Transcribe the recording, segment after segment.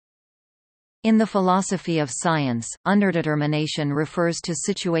In the philosophy of science, underdetermination refers to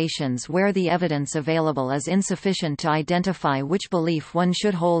situations where the evidence available is insufficient to identify which belief one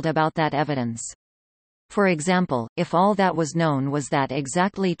should hold about that evidence. For example, if all that was known was that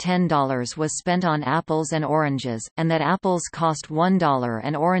exactly $10 was spent on apples and oranges, and that apples cost $1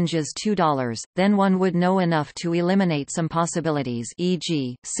 and oranges $2, then one would know enough to eliminate some possibilities,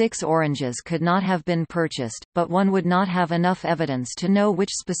 e.g., 6 oranges could not have been purchased, but one would not have enough evidence to know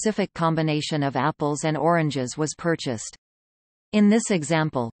which specific combination of apples and oranges was purchased. In this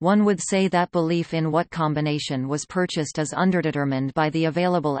example, one would say that belief in what combination was purchased is underdetermined by the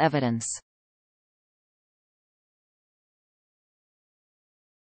available evidence.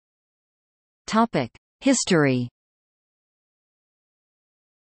 History.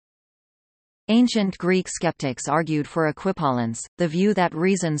 Ancient Greek skeptics argued for equipollence, the view that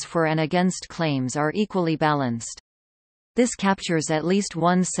reasons for and against claims are equally balanced. This captures at least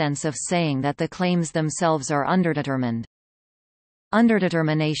one sense of saying that the claims themselves are underdetermined.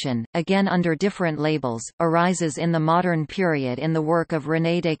 Underdetermination, again under different labels, arises in the modern period in the work of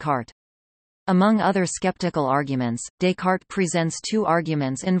René Descartes. Among other skeptical arguments, Descartes presents two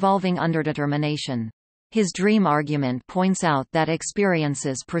arguments involving underdetermination. His dream argument points out that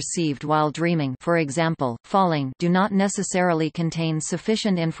experiences perceived while dreaming, for example, falling, do not necessarily contain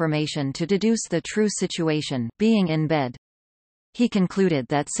sufficient information to deduce the true situation, being in bed. He concluded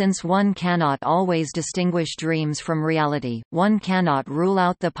that since one cannot always distinguish dreams from reality, one cannot rule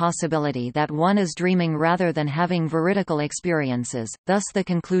out the possibility that one is dreaming rather than having veridical experiences, thus the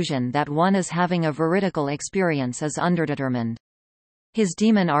conclusion that one is having a veridical experience is underdetermined. His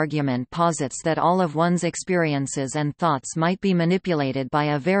demon argument posits that all of one's experiences and thoughts might be manipulated by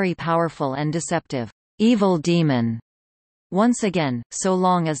a very powerful and deceptive, evil demon. Once again, so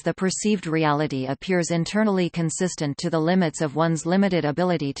long as the perceived reality appears internally consistent to the limits of one's limited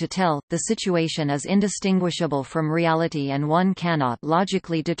ability to tell, the situation is indistinguishable from reality and one cannot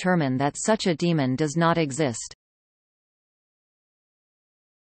logically determine that such a demon does not exist.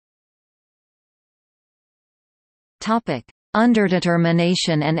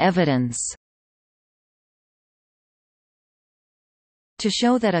 Underdetermination and evidence. To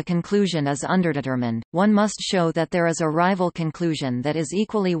show that a conclusion is underdetermined, one must show that there is a rival conclusion that is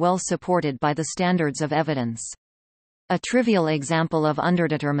equally well supported by the standards of evidence. A trivial example of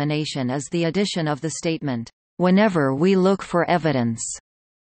underdetermination is the addition of the statement, "whenever we look for evidence,"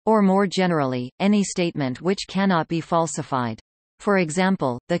 or more generally, any statement which cannot be falsified. For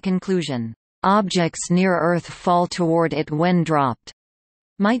example, the conclusion, "objects near Earth fall toward it when dropped,"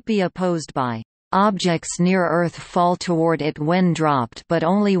 might be opposed by, "objects near Earth fall toward it when dropped but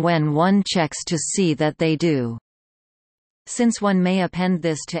only when one checks to see that they do." Since one may append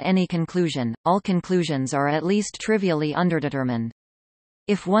this to any conclusion, all conclusions are at least trivially underdetermined.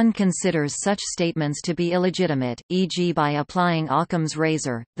 If one considers such statements to be illegitimate, e.g. by applying Occam's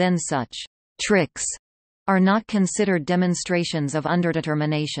razor, then such tricks are not considered demonstrations of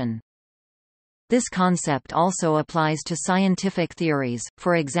underdetermination. This concept also applies to scientific theories.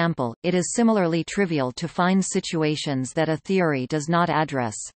 For example, it is similarly trivial to find situations that a theory does not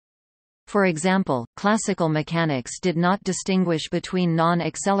address. For example, classical mechanics did not distinguish between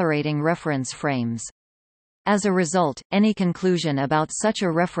non-accelerating reference frames. As a result, any conclusion about such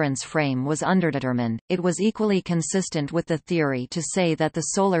a reference frame was underdetermined. It was equally consistent with the theory to say that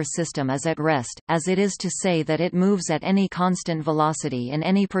the solar system is at rest, as it is to say that it moves at any constant velocity in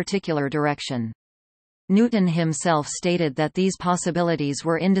any particular direction. Newton himself stated that these possibilities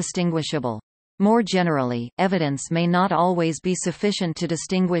were indistinguishable. More generally, evidence may not always be sufficient to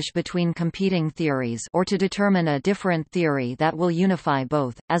distinguish between competing theories or to determine a different theory that will unify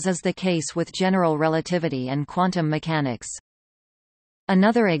both, as is the case with general relativity and quantum mechanics.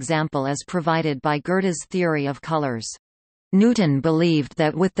 Another example is provided by Goethe's theory of colors. Newton believed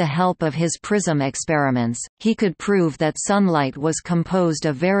that with the help of his prism experiments, he could prove that sunlight was composed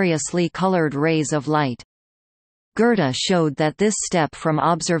of variously colored rays of light. Goethe showed that this step from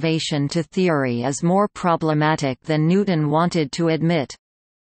observation to theory is more problematic than Newton wanted to admit.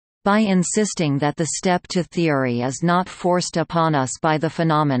 By insisting that the step to theory is not forced upon us by the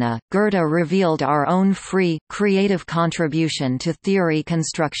phenomena, Goethe revealed our own free, creative contribution to theory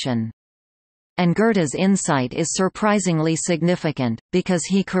construction. And Goethe's insight is surprisingly significant, because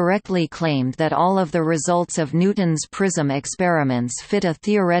he correctly claimed that all of the results of Newton's prism experiments fit a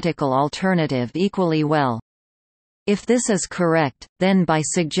theoretical alternative equally well. If this is correct, then by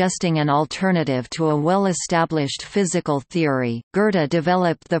suggesting an alternative to a well-established physical theory, Goethe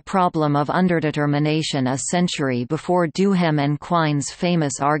developed the problem of underdetermination a century before Duhem and Quine's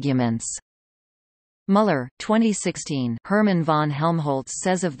famous arguments. Muller, 2016. Hermann von Helmholtz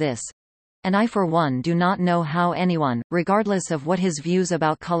says of this, And I for one do not know how anyone, regardless of what his views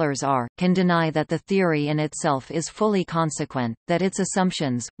about colors are, can deny that the theory in itself is fully consequent, that its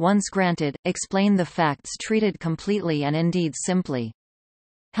assumptions, once granted, explain the facts treated completely and indeed simply.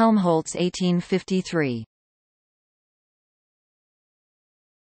 Helmholtz 1853.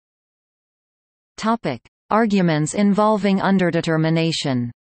 Arguments involving underdetermination.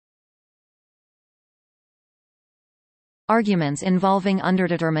 Arguments involving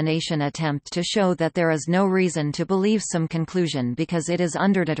underdetermination attempt to show that there is no reason to believe some conclusion because it is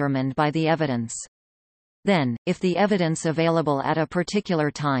underdetermined by the evidence. Then, if the evidence available at a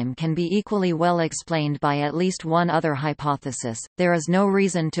particular time can be equally well explained by at least one other hypothesis, there is no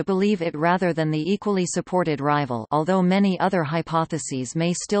reason to believe it rather than the equally supported rival, although many other hypotheses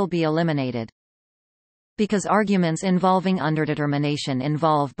may still be eliminated. Because arguments involving underdetermination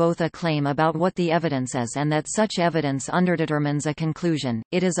involve both a claim about what the evidence is and that such evidence underdetermines a conclusion,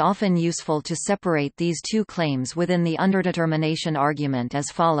 it is often useful to separate these two claims within the underdetermination argument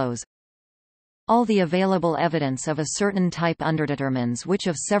as follows. All the available evidence of a certain type underdetermines which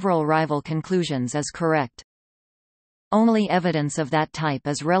of several rival conclusions is correct. Only evidence of that type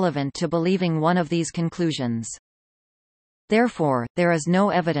is relevant to believing one of these conclusions. Therefore, there is no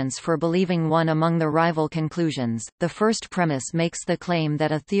evidence for believing one among the rival conclusions. The first premise makes the claim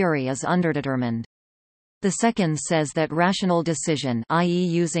that a theory is underdetermined. The second says that rational decision, i.e.,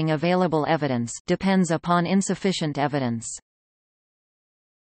 using available evidence, depends upon insufficient evidence.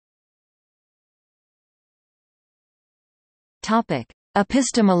 Topic: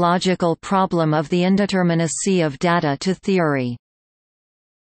 Epistemological problem of the indeterminacy of data to theory.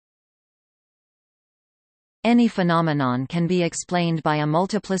 Any phenomenon can be explained by a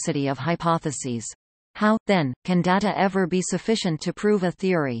multiplicity of hypotheses. How, then, can data ever be sufficient to prove a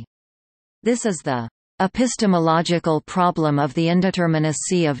theory? This is the epistemological problem of the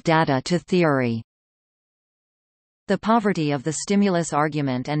indeterminacy of data to theory. The poverty of the stimulus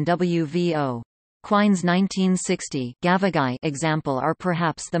argument and W.V.O. Quine's 1960 Gavagai example are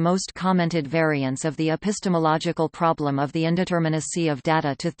perhaps the most commented variants of the epistemological problem of the indeterminacy of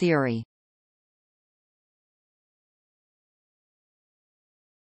data to theory.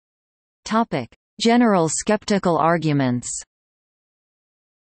 General skeptical arguments.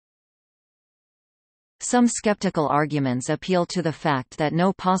 Some skeptical arguments appeal to the fact that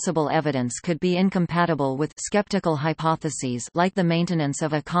no possible evidence could be incompatible with skeptical hypotheses, like the maintenance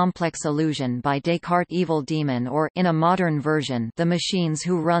of a complex illusion by Descartes' evil demon, or, in a modern version, the machines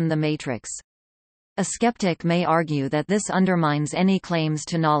who run the matrix. A skeptic may argue that this undermines any claims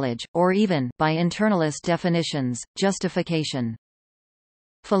to knowledge, or even, by internalist definitions, justification.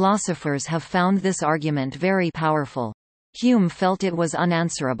 Philosophers have found this argument very powerful. Hume felt it was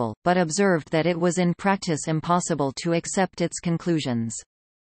unanswerable, but observed that it was in practice impossible to accept its conclusions.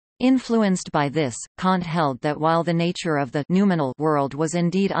 Influenced by this, Kant held that while the nature of the noumenal world was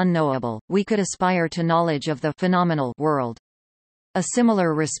indeed unknowable, we could aspire to knowledge of the phenomenal world. A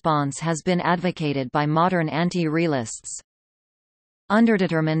similar response has been advocated by modern anti-realists.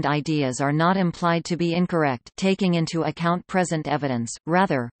 Underdetermined ideas are not implied to be incorrect, taking into account present evidence,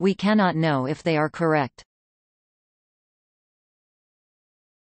 rather, we cannot know if they are correct.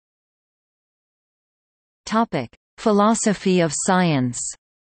 Philosophy of science.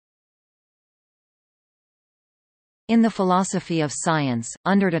 In the philosophy of science,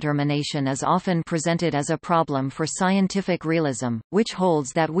 underdetermination is often presented as a problem for scientific realism, which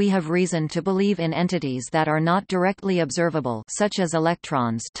holds that we have reason to believe in entities that are not directly observable, such as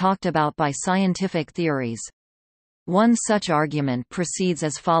electrons talked about by scientific theories. One such argument proceeds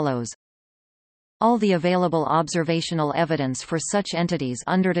as follows. All the available observational evidence for such entities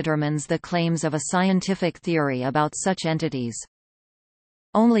underdetermines the claims of a scientific theory about such entities.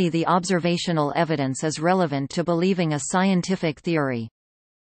 Only the observational evidence is relevant to believing a scientific theory.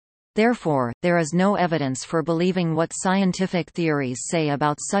 Therefore, there is no evidence for believing what scientific theories say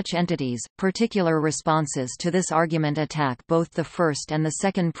about such entities. Particular responses to this argument attack both the first and the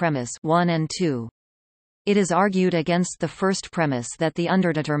second premise 1 and 2. It is argued against the first premise that the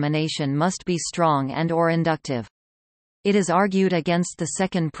underdetermination must be strong and/or inductive. It is argued against the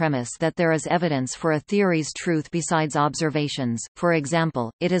second premise that there is evidence for a theory's truth besides observations. For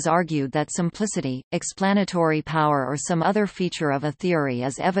example, it is argued that simplicity, explanatory power or some other feature of a theory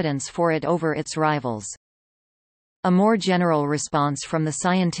is evidence for it over its rivals. A more general response from the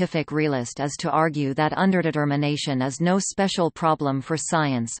scientific realist is to argue that underdetermination is no special problem for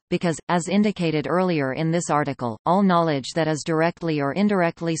science, because, as indicated earlier in this article, all knowledge that is directly or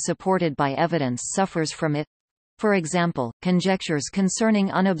indirectly supported by evidence suffers from it. For example, conjectures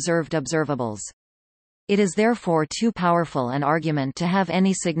concerning unobserved observables. It is therefore too powerful an argument to have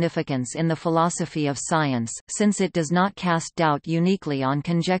any significance in the philosophy of science, since it does not cast doubt uniquely on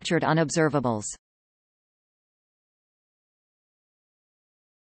conjectured unobservables.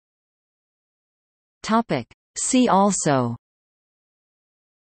 See also: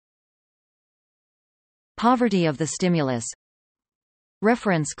 Poverty of the stimulus,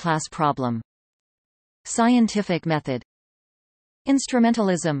 Reference class problem, Scientific method,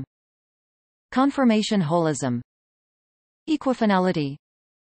 Instrumentalism, Confirmation holism, Equifinality,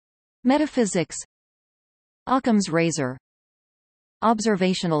 Metaphysics, Occam's razor,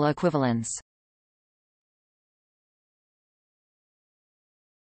 Observational equivalence.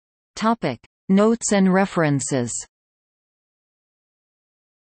 Notes and references.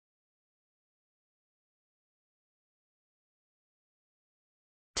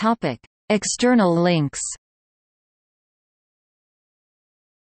 External links.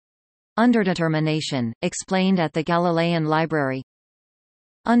 Underdetermination, explained at the Galilean Library.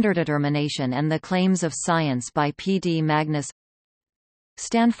 Underdetermination and the Claims of Science by P. D. Magnus.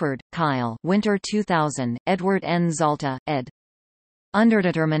 Stanford, Kyle, Winter 2000, Edward N. Zalta, ed.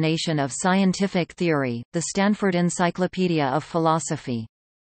 Underdetermination of Scientific Theory, The Stanford Encyclopedia of Philosophy.